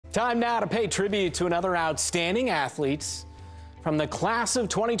Time now to pay tribute to another outstanding athlete from the class of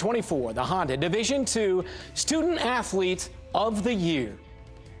 2024, the Honda Division II Student Athlete of the Year.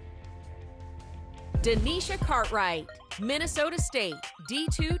 Denisha Cartwright, Minnesota State,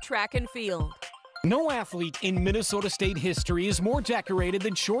 D2 track and field. No athlete in Minnesota State history is more decorated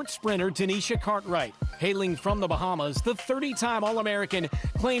than short sprinter Denisha Cartwright. Hailing from the Bahamas, the 30-time All-American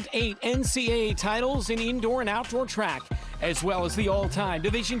claimed 8 NCAA titles in indoor and outdoor track, as well as the all-time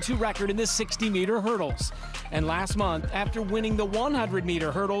Division II record in the 60-meter hurdles. And last month, after winning the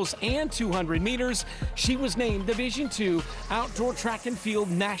 100-meter hurdles and 200 meters, she was named Division II Outdoor Track and Field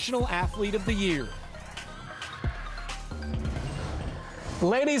National Athlete of the Year.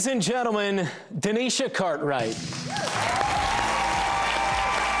 Ladies and gentlemen, Denisha Cartwright.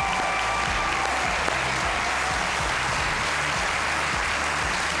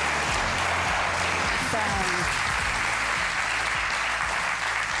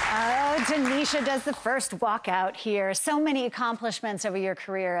 Denisha does the first walkout here. So many accomplishments over your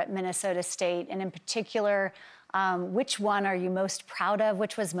career at Minnesota State, and in particular, which one are you most proud of?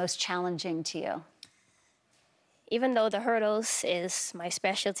 Which was most challenging to you? Even though the hurdles is my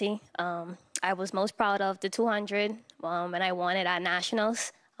specialty, I was most proud of the 200 when I won it at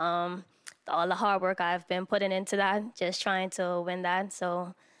Nationals. All the hard work I've been putting into that, just trying to win that.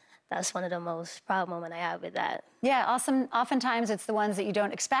 So that's one of the most proud moments I have with that. Yeah, awesome. Oftentimes it's the ones that you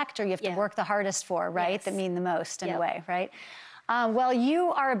don't expect or you have to work the hardest for, right? Yes. That mean the most in a way, right? Well,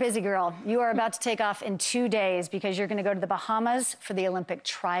 you are a busy girl. You are about to take off in 2 days because you're going to go to the Bahamas for the Olympic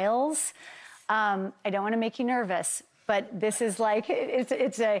trials. I don't want to make you nervous, but this is like,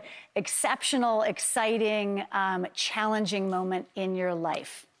 it's a exceptional, exciting, challenging moment in your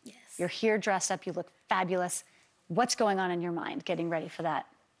life. Yes. You're here dressed up. You look fabulous. What's going on in your mind getting ready for that?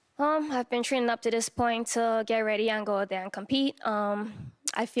 I've been training up to this point to get ready and go out there and compete.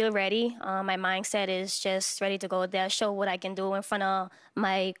 I feel ready. My mindset is just ready to go out there, show what I can do in front of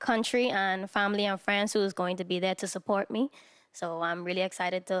my country and family and friends who's going to be there to support me. So I'm really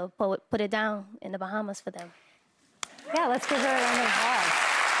excited to put it down in the Bahamas for them. Yeah, let's give her a round of applause.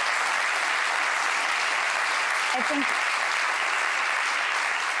 I think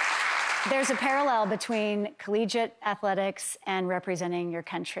there's a parallel between collegiate athletics and representing your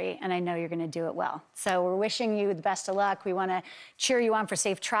country, and I know you're going to do it well. So we're wishing you the best of luck. We want to cheer you on for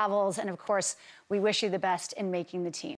safe travels, and of course, we wish you the best in making the team.